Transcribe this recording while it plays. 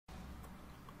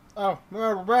Oh,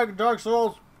 we're back at Dark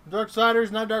Souls. Darksiders,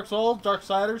 not Dark Souls,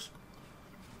 Darksiders.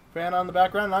 Fan on the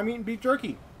background, and I'm eating beef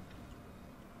jerky.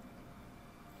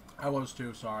 I was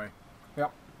too, sorry.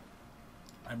 Yep.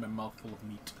 I'm a mouthful of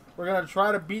meat. We're gonna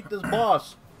try to beat this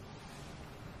boss.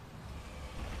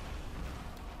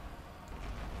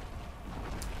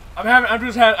 I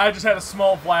just had a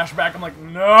small flashback. I'm like,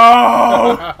 no!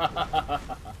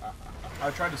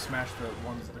 I tried to smash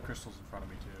the crystals in front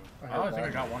of me too. I think I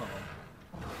got one of them.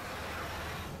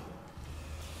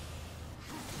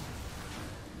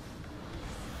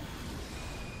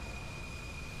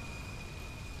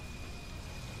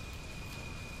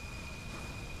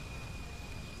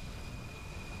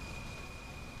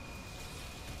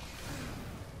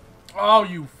 Oh,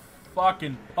 you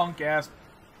fucking punk-ass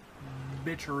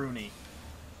bitcheroony.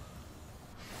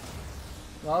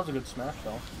 Well, that was a good smash,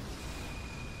 though.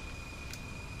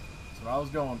 That's what I was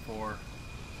going for.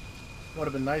 Would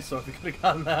have been nice, though, if you could have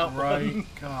gotten that right. one.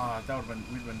 God, that would have been...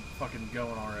 We've been fucking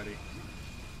going already.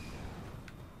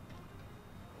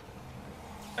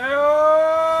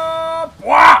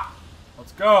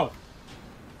 Let's go!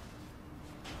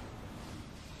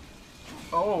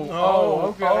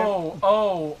 Okay.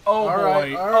 Oh, boy. All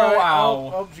right. Oh,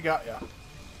 ow. Oh, she got ya.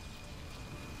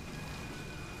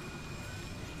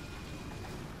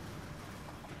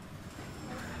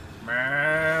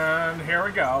 Man, here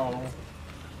we go.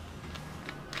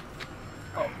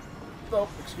 Oh,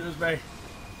 excuse me.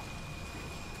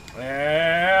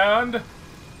 And... Let's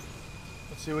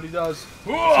see what he does.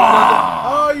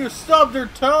 Oh, you stubbed her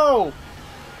toe!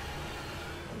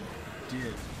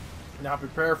 Did. Now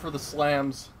prepare for the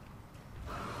slams.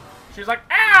 She's like,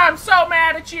 ah, I'm so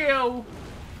mad at you!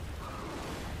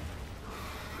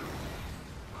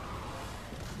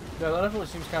 Yeah, that definitely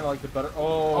seems kind of like the better...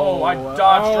 Oh, I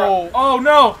dodged. Oh,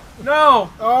 no! No!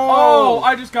 Oh,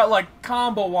 I just got, like,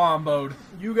 combo womboed.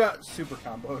 You got super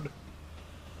comboed.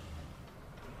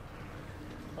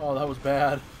 Oh, that was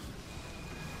bad.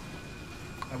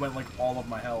 I went, like, all of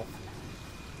my health.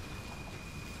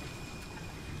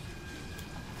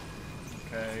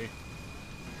 Okay.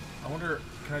 I wonder,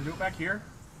 can I do it back here?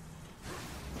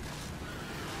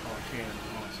 Oh, I can.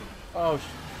 Awesome. Oh,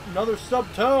 another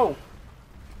stub toe!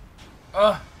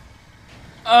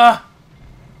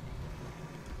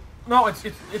 No, it's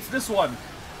this one.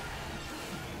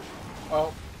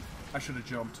 Oh. I should have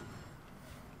jumped.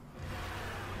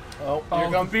 Oh, here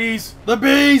come the bees! The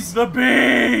bees! The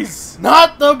bees!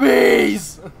 Not the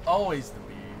bees! Always the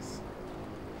bees.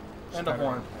 And the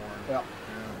horn. Yeah.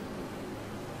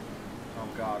 Oh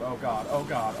god, oh god, oh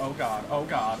god, oh god, oh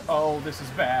god. Oh, this is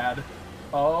bad.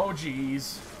 Oh,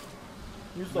 jeez.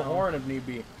 Use the horn if need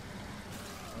be.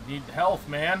 I need health,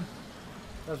 man.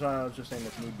 That's what I was just saying,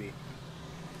 if need be.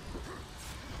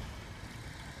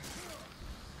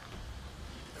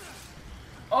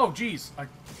 Oh, jeez. I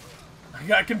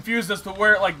got confused as to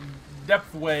where, like,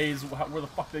 depth ways, where the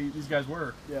fuck these guys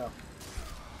were. Yeah.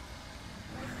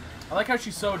 I like how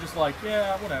she's so just like,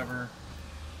 yeah, whatever.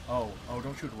 Oh,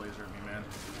 don't shoot a laser at me, man.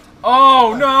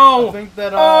 Oh, no! I think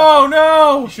that, oh,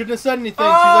 no! You shouldn't have said anything.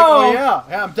 She's like, oh, yeah.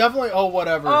 Yeah, I'm definitely, oh,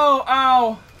 whatever. Oh,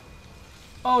 ow.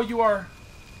 Oh, you are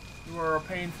a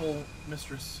painful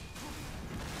mistress.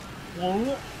 Can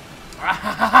you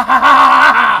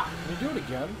do it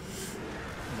again?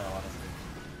 No, I don't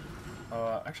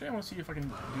think. Actually, I want to see if I can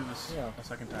do this a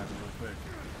second time really quick.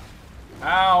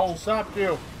 Ow! She stopped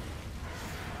you.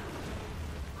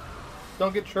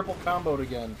 Don't get triple comboed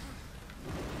again.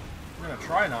 I'm gonna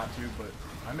try not to, but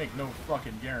I make no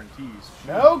fucking guarantees.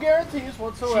 No guarantees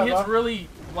whatsoever. She hits really,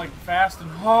 like, fast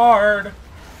and hard.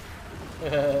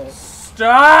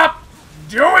 Stop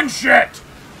doing shit!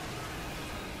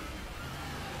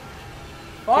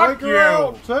 Fuck Take her you!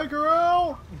 out! Take her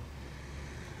out!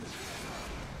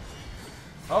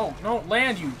 Oh, no,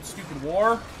 land, you stupid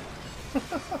war.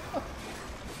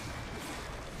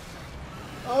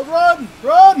 Oh, run!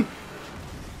 Run!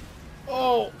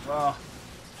 Oh!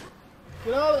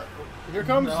 Get out of it! Here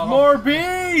comes more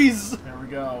bees! There we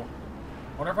go.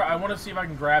 I want to see if I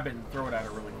can grab it and throw it at her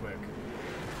really quick.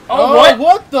 Oh,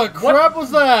 what the crap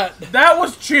was that? That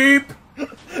was cheap!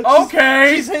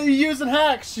 Okay! She's using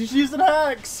hacks! She's using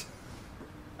hacks!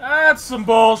 That's some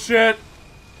bullshit!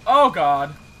 Oh,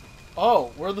 God.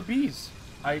 Oh, where are the bees?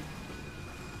 I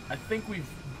think we've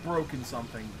broken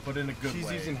something, but in a good way.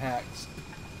 She's using hacks.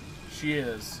 She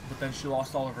is, but then she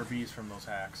lost all of her bees from those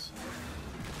hacks.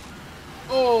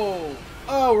 Oh!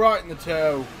 Oh, right in the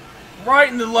toe. Right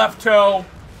in the left toe!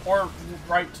 Or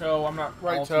right toe, I'm not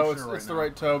right all toe. too sure It's right the now.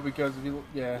 right toe because if you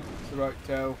it's the right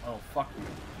toe. Oh, fuck you.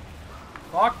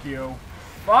 Fuck you.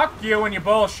 Fuck you and your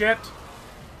bullshit.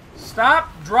 Stop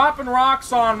dropping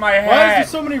rocks on my head. Why is there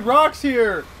so many rocks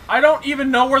here? I don't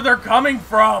even know where they're coming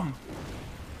from.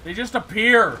 They just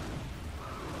appear.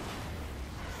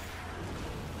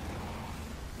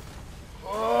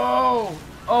 Oh.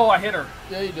 Oh, I hit her.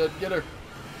 Yeah, you did. Get her.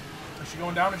 Is she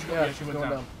going down? Or Yeah, she went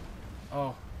down.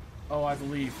 Oh. Oh, I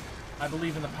believe. I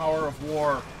believe in the power of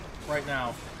war right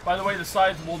now. By the way, the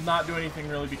sides will not do anything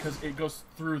really because it goes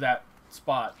through that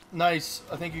spot. Nice.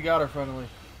 I think you got her finally.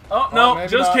 Oh, no, maybe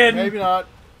just not. kidding. Maybe not.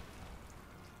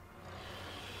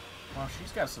 Oh,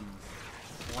 she's got some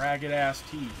ragged-ass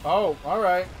teeth. Oh,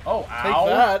 alright. Oh, Take ow.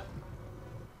 that.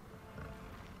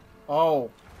 Oh.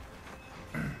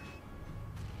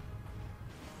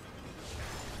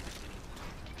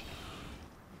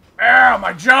 Ow,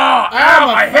 my jaw! Ow, Ow,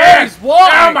 my my face! head! Why?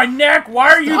 Ow, my neck! Why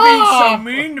are you being so Stop!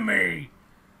 mean to me?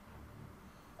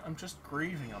 I'm just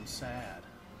grieving. I'm sad.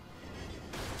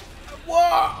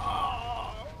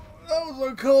 Whoa! That was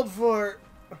uncalled for.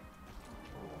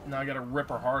 Now I gotta rip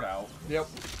her heart out. Yep.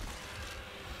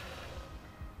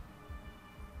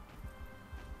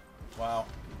 Wow.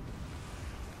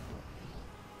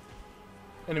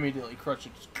 And immediately crush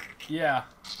it. Yeah.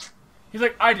 He's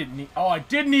like, I didn't need... Oh, I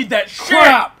did need that shit!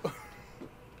 Crap!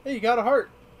 Hey, you got a heart.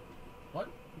 What?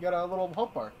 You got a little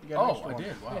health bar. You got an Oh, extra I one.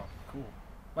 did. Wow. Yeah. Cool.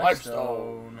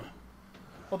 Lifestone.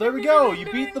 Well, there we go.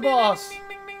 You beat the boss.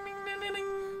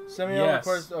 Semi-auto Yes.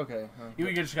 requires... Okay.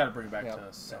 You just gotta bring it back Yep.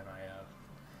 to semi.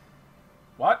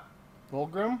 What?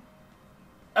 Volgrim?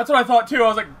 That's what I thought too. I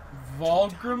was like,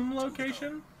 Volgrim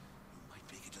location? Might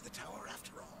make it to the tower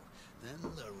after all. Then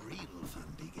the real fun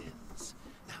begins.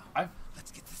 Now,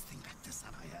 let's get this thing back to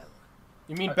Samael.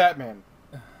 You mean Batman?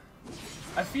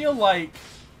 I feel like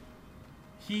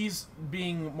he's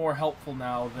being more helpful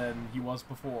now than he was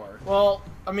before. Well,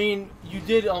 I mean, you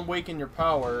did awaken your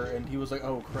power, and he was like,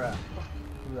 oh, crap.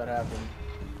 Knew that happened.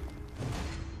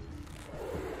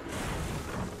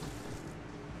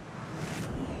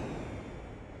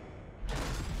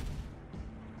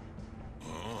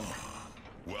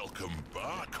 Welcome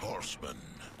back, horseman.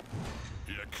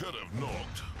 You could have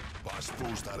knocked, but I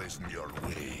suppose that isn't your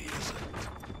way, is it?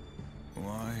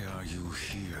 Why are you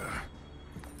here?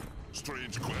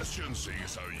 Strange question, seeing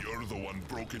as how you're the one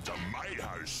broke into my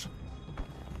house.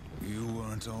 You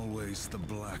weren't always the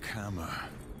Black Hammer.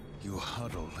 You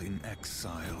huddle in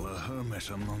exile, a hermit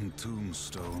among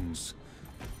tombstones.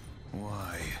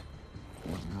 Why?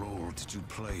 What role did you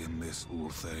play in this,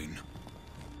 Ulthane?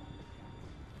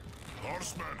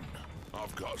 Horseman,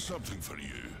 I've got something for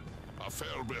you. A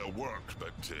fair bit of work,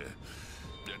 but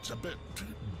it's a bit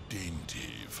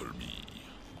dainty for me.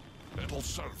 It'll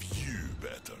serve you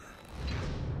better.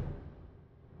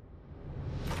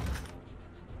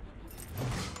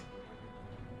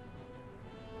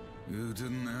 You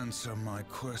didn't answer my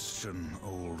question,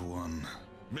 old one.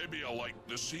 Maybe I like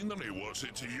the scenery, what's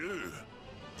it to you?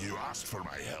 You asked for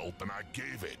my help and I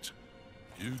gave it.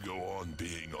 You go on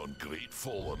being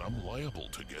ungrateful and I'm liable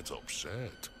to get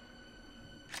upset.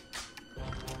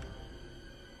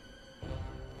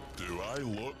 Do I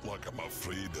look like I'm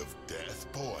afraid of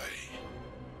death, boy?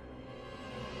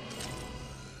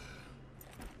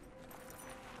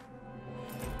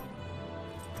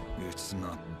 It's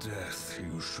not death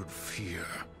you should fear.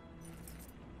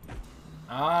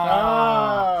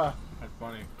 Ah! That's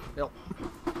funny. Yep. I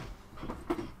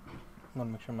want to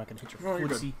make sure I'm not going to hit your Oh, you're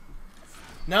footsie.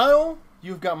 Now,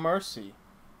 you've got Mercy.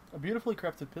 A beautifully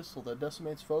crafted pistol that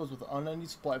decimates foes with an unending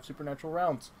supply of supernatural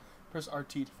rounds. Press RT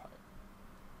to fire.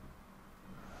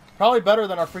 Probably better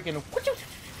than our freaking...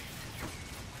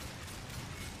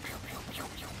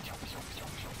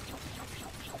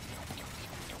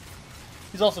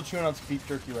 He's also chewing on some beef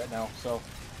jerky right now, so...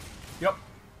 Yep.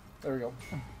 There we go.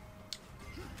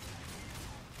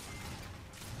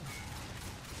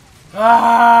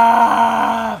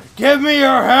 Ah! Give me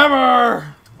your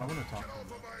hammer! I want to talk.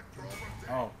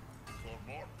 Oh. For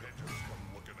more pigeons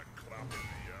come looking at crap in the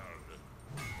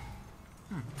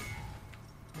yard.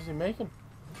 What's he making?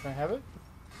 Can I have it?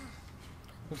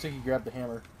 Looks like he grabbed the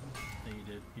hammer. Yeah, he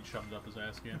did. He shoved it up his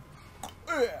ass again.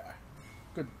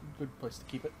 Good place to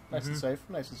keep it. Nice and safe.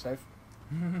 Nice and safe.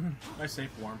 Nice,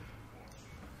 safe, warm.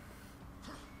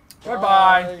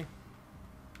 Goodbye.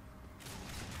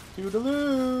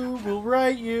 Toodaloo. We'll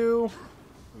write you.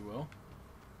 We will.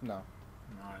 No.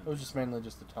 It was just mainly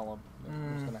just to tell him that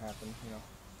it was going to happen, you know.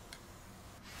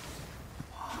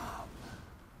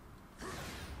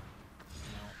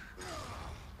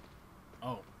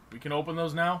 Oh, we can open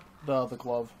those now? The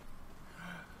glove.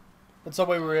 That's the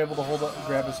way we were able to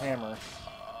grab his hammer.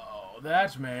 Oh,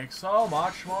 that makes so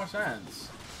much more sense.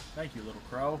 Thank you, little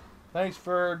crow. Thanks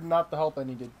for not the help I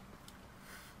needed.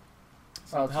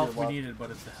 It's not the to health your we left. needed, but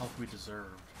it's the health we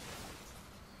deserved.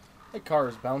 That car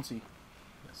is bouncy.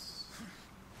 Yes.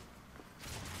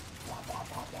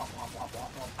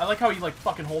 I like how you like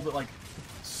fucking hold it like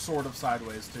sort of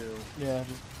sideways too. Yeah,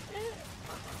 just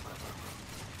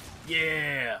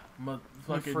Yeah,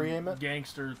 fucking free aim it?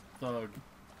 gangster thug.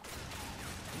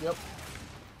 yep.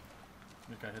 I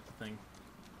think I hit the thing.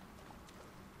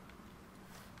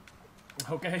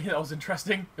 Okay, that was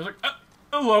interesting. It was like,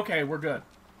 oh, okay, we're good.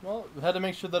 Well, we had to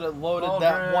make sure that it loaded Volgrim.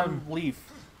 that one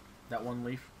leaf. That one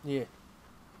leaf. Yeah.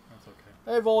 That's okay.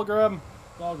 Hey, Volgrim.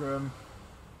 Volgrim.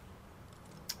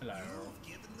 Hello. You've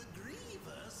given the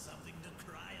Griever something to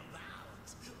cry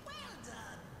about.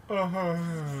 Well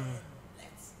done.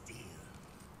 Let's deal.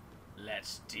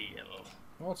 Let's deal.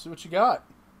 Well, let's see what you got.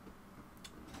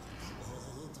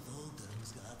 Old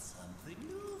Voldem's got something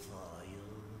new for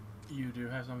you. You do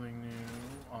have something new.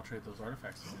 I'll trade those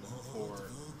artifacts in for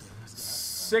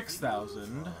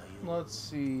 6,000. Let's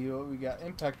see what we got.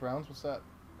 Impact rounds. What's that?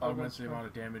 Augments the amount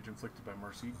of damage inflicted by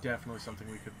mercy. Definitely something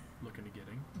we could look into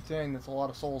getting. Dang, that's a lot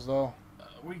of souls, though.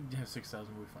 We have 6,000.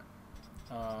 We'll be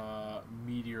fine.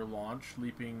 Meteor launch,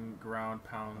 leaping ground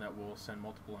pound that will send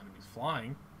multiple enemies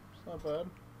flying. It's not bad.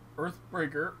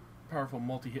 Earthbreaker, powerful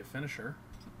multi-hit finisher.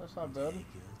 That's not bad.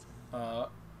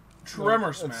 Tremor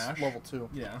It's smash. level 2.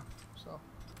 Yeah. So.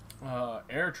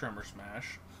 Air tremor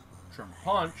smash, tremor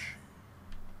punch,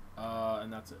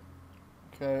 and that's it.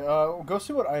 Okay, go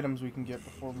see what items we can get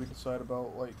before we decide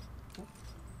about, like...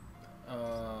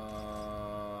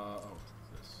 Oh,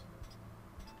 this.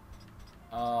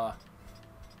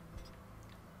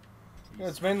 Yeah,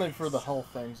 it's mainly for the health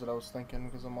things that I was thinking,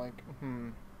 because I'm like,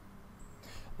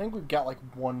 I think we've got, like,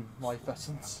 one life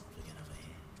essence.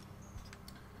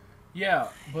 Yeah,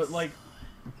 but like,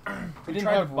 We didn't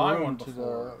tried have to buy room one to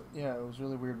before. yeah, it was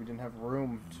really weird. We didn't have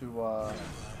room to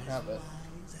have it.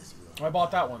 I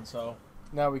bought that one, so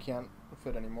Now we can't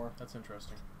fit anymore. that's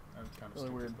interesting. That's kind of Really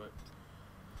stupid, weird. but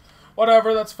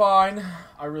whatever. That's fine.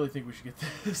 I really think we should get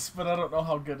this, but I don't know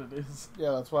how good it is.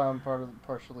 Yeah, that's why I'm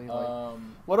partially like.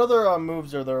 Um, What other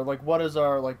moves are there? Like, what is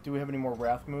our like? Do we have any more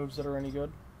wrath moves that are any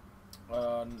good?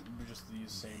 just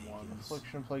these same ones.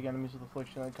 Affliction, plague enemies with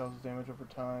affliction that causes damage over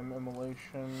time.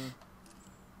 Immolation.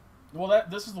 Well,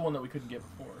 this is the one that we couldn't get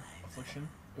before. Affliction.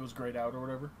 It was grayed out or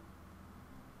whatever.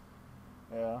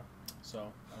 Yeah.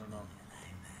 So I don't know.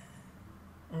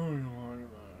 Oh, you like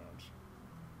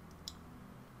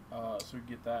that. So we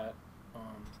get that. I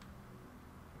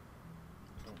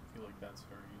don't feel like that's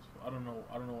very useful. I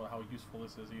don't know how useful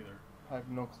this is either. I have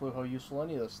no clue how useful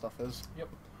any of this stuff is. Yep.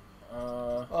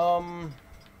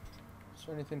 Is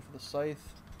there anything for the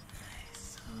scythe?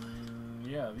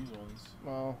 Yeah, these ones.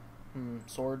 Well,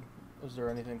 sword. Is there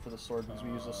anything for the sword? Because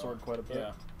we use the sword quite a bit.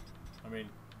 Yeah. I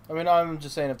mean, I'm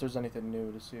just saying if there's anything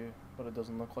new to see, but it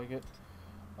doesn't look like it.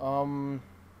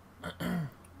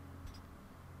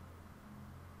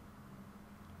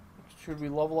 Should we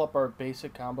level up our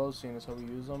basic combos, seeing as how we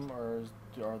use them, or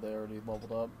are they already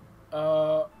leveled up?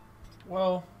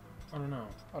 well, I don't know.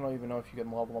 I don't even know if you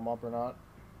can level them up or not.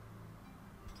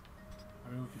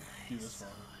 I mean, we could do this one.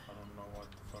 I don't know what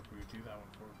the fuck we would do that one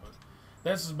for, but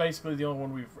this is basically the only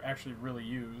one we've actually really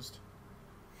used.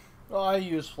 Well, I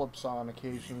use flips on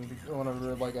occasion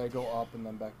whenever like I go up and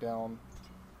then back down.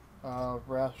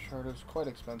 Wrath Shard is quite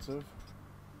expensive,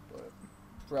 but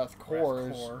Wrath Core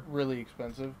is really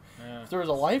expensive. Yeah. If there was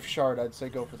a Life Shard, I'd say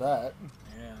go for that.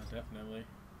 Yeah, definitely.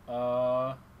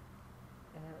 A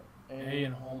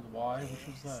and hold Y. Which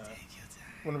was that?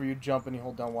 Whenever you jump and you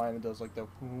hold down Y and it does like the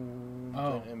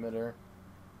emitter.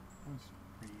 That's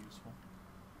pretty useful.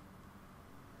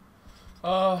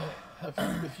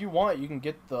 If you want, you can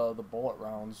get the bullet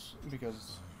rounds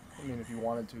because I mean, if you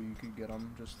wanted to, you could get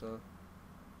them just to.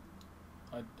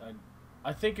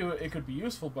 I think it could be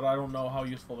useful, but I don't know how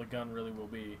useful the gun really will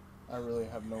be. I really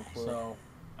have no clue. So,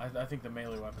 I think the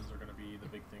melee weapons are going to be the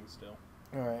big thing still.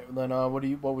 All right, then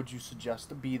what would you suggest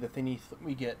to be the thingy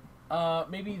we get?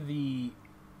 Maybe the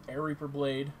Air Reaper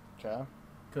blade. Okay.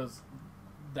 Because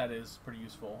that is pretty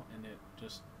useful, and it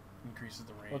just increases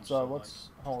the range. What's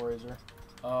Hellraiser?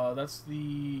 That's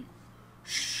the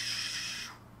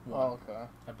one, Oh, okay.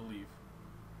 I believe.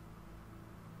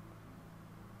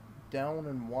 Down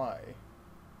and Y.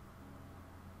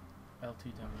 LT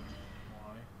down and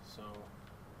Y. So,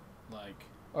 like.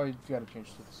 Oh, you gotta change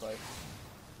to the side.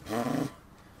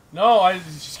 No, I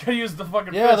just gotta use the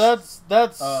fucking. Yeah, fist.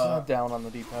 that's down on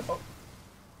the D-pad.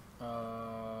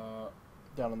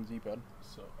 Down on the D-pad.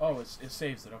 So, it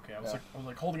saves it. Okay, I was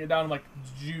like holding it down. I'm like,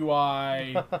 do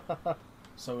I?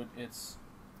 So it's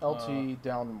LT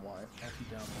down and Y.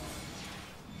 LT down and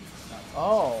Y.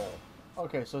 Oh.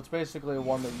 Okay, so it's basically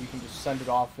one that you can just send it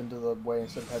off into the way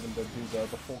instead of having to do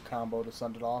the full combo to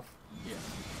send it off. Yeah.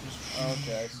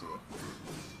 Okay, I see.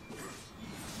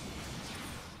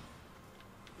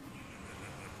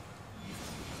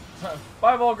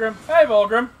 Bye, Volgrim. Hey,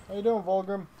 Volgrim. How you doing,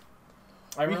 Volgrim?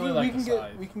 I really like the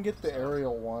scythe. We can get the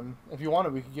aerial one. If you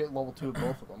wanted, we could get level 2 of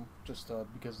both of them. Just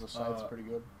because the scythe's pretty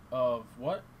good. Of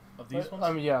what? Of these ones?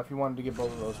 I mean, yeah, if you wanted to get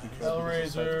both of those, we could.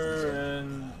 Hellraiser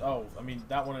and... Oh, I mean,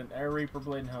 that one and Air Reaper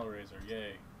Blade and Hellraiser.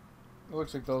 Yay. It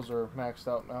looks like those are maxed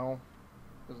out now.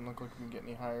 Doesn't look like we can get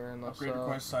any higher unless... Upgrade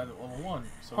requires scythe at level 1,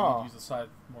 so we need to use the scythe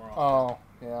more often. Oh,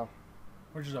 yeah.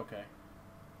 Which is okay.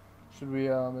 Should we,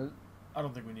 I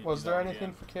don't think we need to Was do there that anything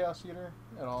again. for Chaos Eater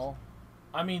at all?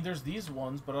 I mean, there's these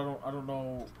ones, but I don't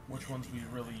know which ones we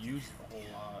really use a whole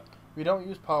lot. We don't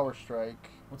use Power Strike.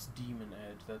 What's Demon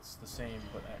Edge? That's the same,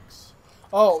 but X.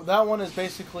 Oh, that one is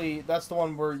basically... That's the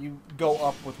one where you go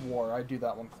up with War. I do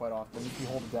that one quite often. If you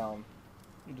hold it down.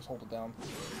 You just hold it down.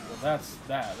 Well, that's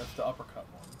that. That's the uppercut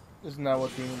one. Isn't that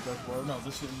what Demon Edge was?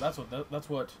 No, that's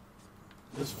what.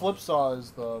 This Flip Saw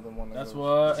is the one that That's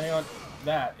goes. what. Hang on.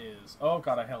 That is. Oh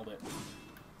god, I held it.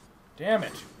 Damn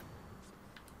it.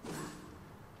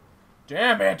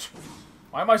 Damn it!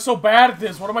 Why am I so bad at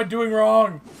this? What am I doing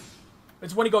wrong?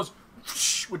 It's when he goes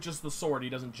with just the sword. He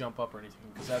doesn't jump up or anything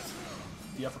because that's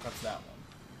the uppercut's that one.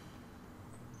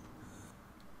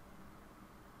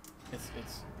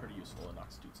 It's pretty useful. It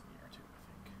knocks dudes in the air too,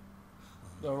 I think.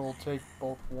 That will take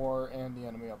both War and the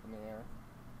enemy up in the air.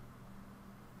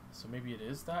 So maybe it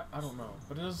is that? I don't know.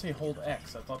 But it doesn't say hold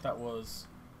X. I thought that was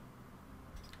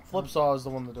Flip Saw is the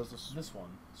one that does this. this one.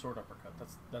 Sword uppercut.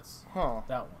 That's Huh.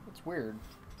 that one. That's weird.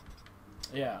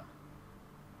 Yeah.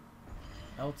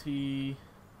 LT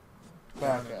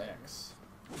Back down at and X.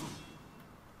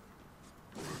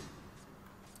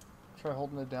 Try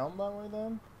holding it down that way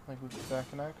then? Like with the back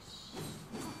and X?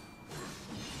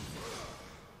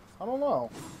 I don't know.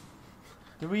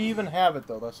 Do we even have it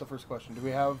though? That's the first question. Do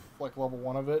we have like level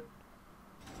 1 of it?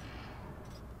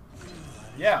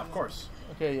 Yeah, of course.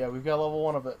 Okay, yeah, we've got level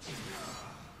 1 of it.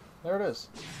 There it is.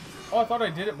 Oh, I thought I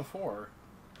did it before.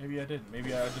 Maybe I didn't.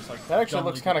 Maybe I just like. That actually dumbly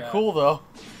looks did kind of that. cool though.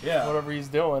 Yeah. Whatever he's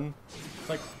doing. It's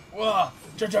like, whoa,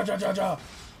 ja ja ja ja ja.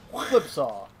 Flip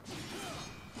Saw.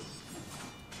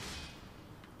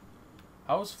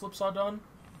 How is Flip Saw done?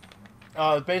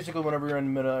 Basically, whenever you're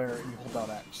in midair, you hold down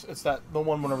X. It's the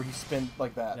one whenever he spins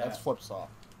like that. Yeah. That's Flip Saw.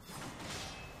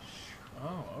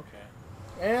 Oh, okay.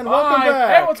 And Hi. welcome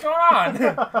back. Hey, what's going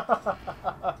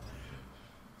on?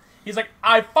 He's like,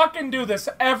 I fucking do this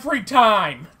every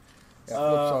time. Yeah, Flip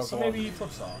Saw's So the one. maybe Flip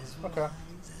Saw. Okay.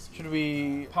 Should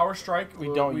we? Power Strike.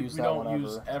 We don't use we that don't one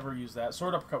use ever use that.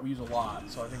 Sword Uppercut we use a lot,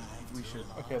 so I think we should.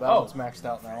 Okay, that Oh. one's maxed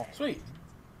out now. Sweet.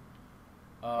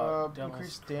 Increase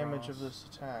Devil's damage Cross. of this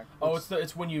attack. Oh,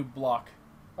 it's when you block.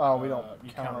 Oh, we don't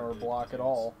you counter or the block at disease.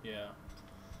 all. Yeah.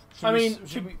 Should I we mean, s-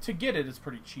 should we to get it, it's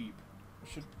pretty cheap.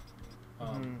 should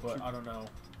But should- I don't know.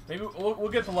 Maybe we'll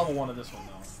get to level 1 of this one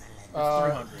though. It's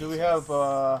 300. do we have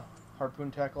harpoon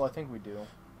tackle? I think we do.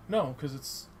 No, because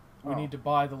it's we Oh. need to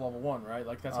buy the level 1, right?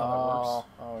 Like that's how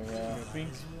that works. Oh yeah. With me.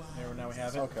 There, now we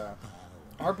have it. Okay.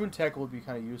 Harpoon tackle would be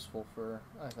kind of useful for,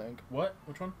 I think. What?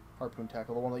 Which one? Harpoon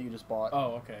tackle, the one that you just bought.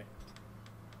 Oh, okay.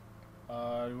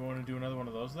 Do we want to do another one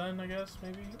of those then? I guess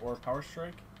maybe, or Power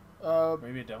Strike.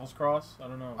 Maybe a Devil's Cross. I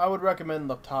don't know. I would recommend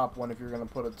the top one if you're going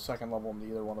to put a second level into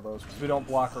either one of those, because we don't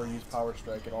block or use power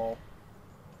strike at all.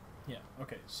 Yeah.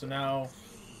 Okay. So now,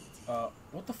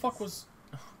 what the fuck was?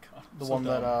 Oh God. I'm The so one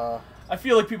dumb. that I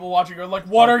feel like people watching are like,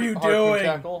 "What are you harpoon doing?"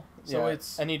 Tackle. So Yeah,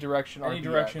 it's any direction. Any RB,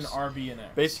 direction, X. RB and X.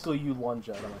 Basically, you lunge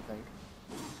at him. I think.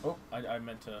 Oh, I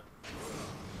meant to.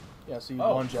 Yeah, so you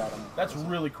Oh. lunge at him. That's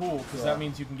really cool because Yeah. that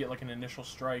means you can get like an initial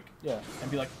strike Yeah.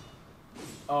 and be like,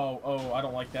 oh, I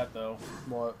don't like that though.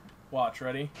 What? Watch,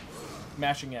 ready?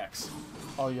 Mashing X.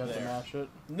 Oh, you have to There. mash it.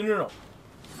 No.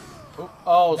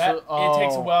 Oh, That, so oh. it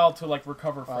takes a while to like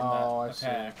recover from Oh, I that see.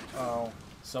 attack. Oh,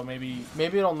 So maybe,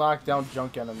 maybe it'll knock down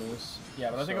junk enemies. yeah.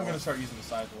 But I think I'm So- gonna start using the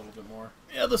scythe a little bit more.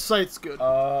 Yeah, the sight's good.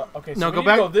 Okay. So No, we go need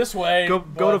back- to go this way. go to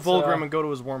but, Volgrim and go to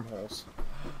his wormholes.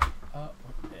 wormholes.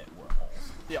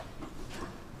 Yeah.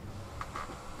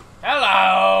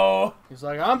 Hello. He's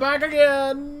like, I'm back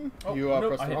again. Oh, you nope,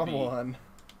 pressed I the hit wrong B. one.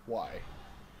 Why?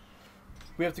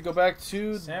 We have to go back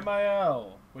to.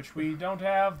 Samael, which we don't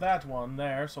have that one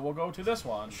there, so we'll go to this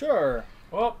one. Sure.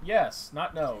 Oh, yes,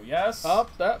 not no. Yes.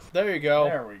 Up that. There you go.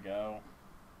 There we go.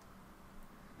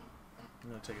 I'm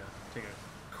gonna take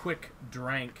a quick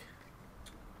drink.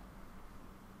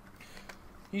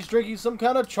 He's drinking some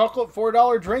kind of chocolate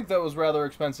 $4 drink that was rather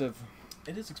expensive.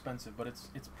 It is expensive, but it's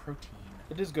protein.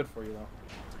 It is good for you though.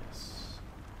 Yes.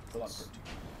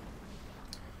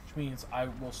 Which means I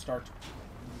will start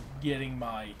getting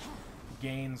my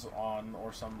gains on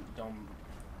or some dumb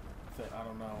thing. I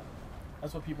don't know.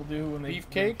 That's what people do when they...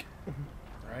 Beefcake?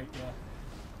 Right, yeah.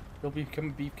 You'll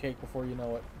become beefcake before you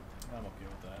know it. I'm okay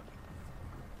with that.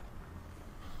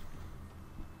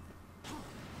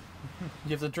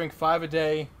 You have to drink 5 a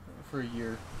day for a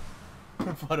year.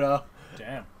 But,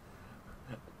 Damn.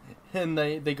 And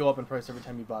they go up in price every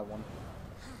time you buy one.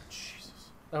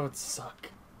 Jesus. That would suck.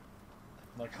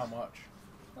 Like how much?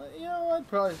 You know, I'd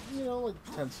probably, like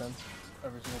 10 cents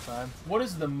every single time. What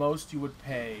is the most you would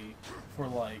pay for,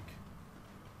 like,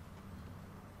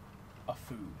 a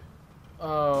food?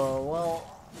 Oh,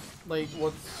 well, like,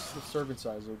 what's the serving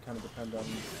size? It would kind of depend on...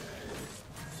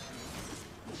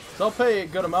 So I'll pay a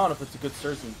good amount if it's a good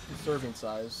serving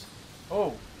size.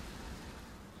 Oh.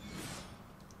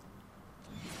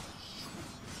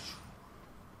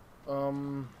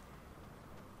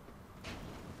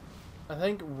 I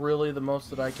think really the most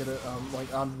that I could,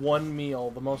 like on one meal,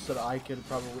 the most that I could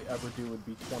probably ever do would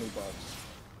be $20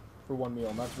 for one meal,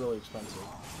 and that's really expensive,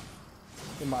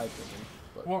 in my opinion.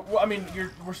 But, Well, I mean,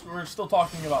 we're still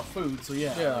talking about food, so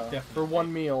yeah. yeah, Like, for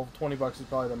one meal, $20 is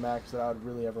probably the max that I would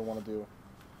really ever want to do.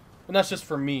 And that's just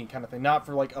for me, kind of thing. Not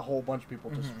for like a whole bunch of people,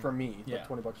 just for me. Yeah.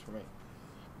 But $20 for me.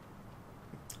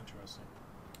 Interesting.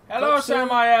 Hello,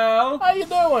 Samael! How you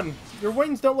doing? Your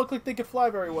wings don't look like they could fly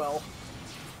very well.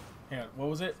 Hang on, what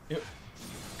was it?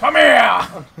 Come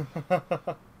here!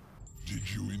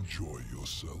 Did you enjoy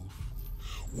yourself?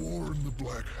 War in the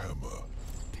Black Hammer,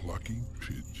 plucking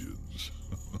pigeons.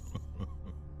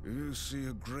 You see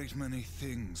a great many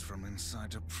things from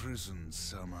inside a prison,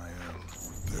 Samael.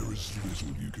 There is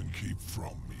little you can keep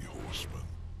from me, horseman.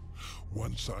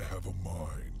 Once I have a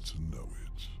mind to know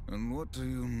it. And what do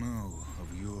you know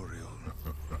of Uriel?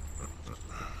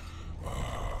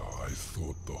 I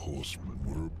thought the horsemen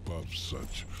were above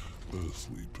such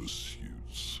earthly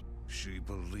pursuits. She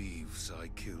believes I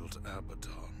killed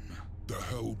Abaddon. The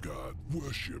Hellguard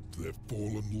worshipped their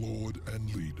fallen lord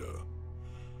and leader.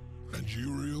 And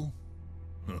Uriel?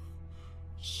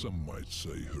 Some might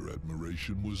say her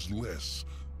admiration was less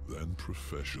than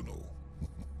professional.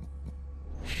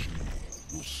 She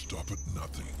will stop at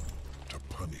nothing to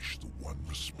punish the one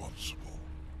responsible.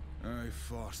 I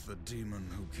fought the demon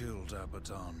who killed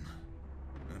Abaddon,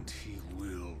 and he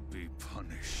will be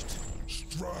punished.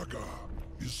 Straga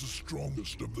is the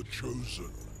strongest of the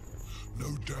Chosen.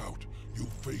 No doubt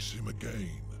you'll face him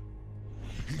again.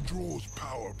 He draws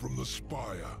power from the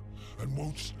Spire, and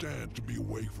won't stand to be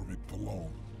away from it for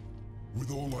long.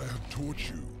 With all I have taught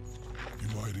you, you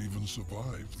might even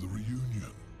survive the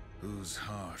reunion. Whose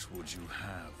heart would you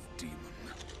have, demon?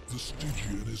 The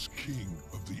Stygian is king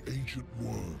of the ancient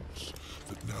worms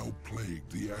that now plague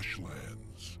the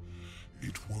Ashlands.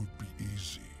 It won't be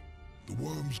easy. The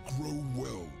worms grow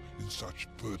well in such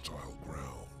fertile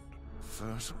ground.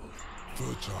 Fertile?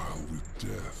 Fertile with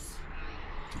death,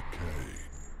 decay.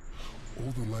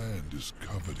 All the land is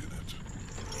covered in it.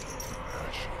 The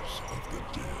ashes of the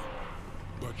dead.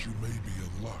 But you may be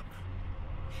in luck.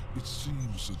 It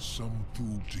seems that some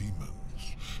fool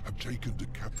demons have taken to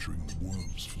capturing the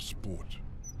worms for sport,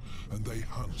 and they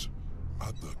hunt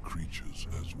other creatures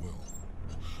as well.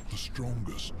 The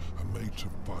strongest are made to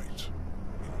fight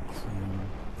in cruel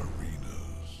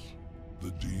arenas.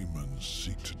 The demons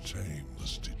seek to tame the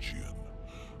Stygian,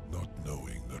 not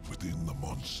knowing that within the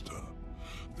monster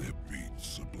there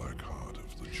beats the black heart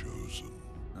of the Chosen.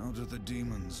 How do the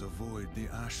demons avoid the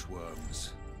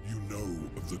ashworms? You know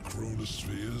of the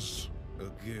chronospheres? A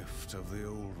gift of the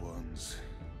old ones.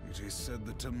 It is said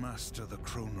that to master the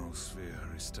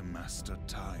chronosphere is to master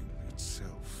time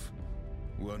itself.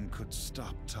 One could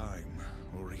stop time,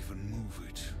 or even move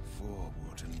it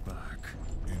forward and back.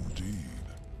 Indeed.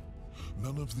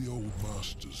 None of the old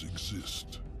masters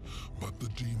exist, but the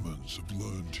demons have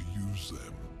learned to use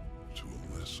them to a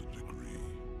lesser degree.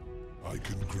 I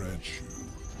can grant you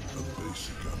a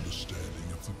basic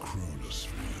understanding of the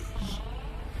chronospheres.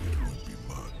 It won't be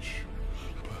much.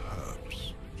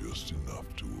 Perhaps just enough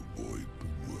to avoid the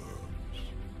worms.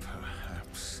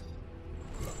 Perhaps.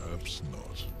 Perhaps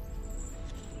not.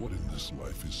 What in this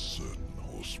life is certain,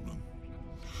 horseman?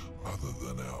 Other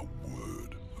than our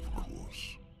word, of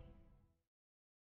course.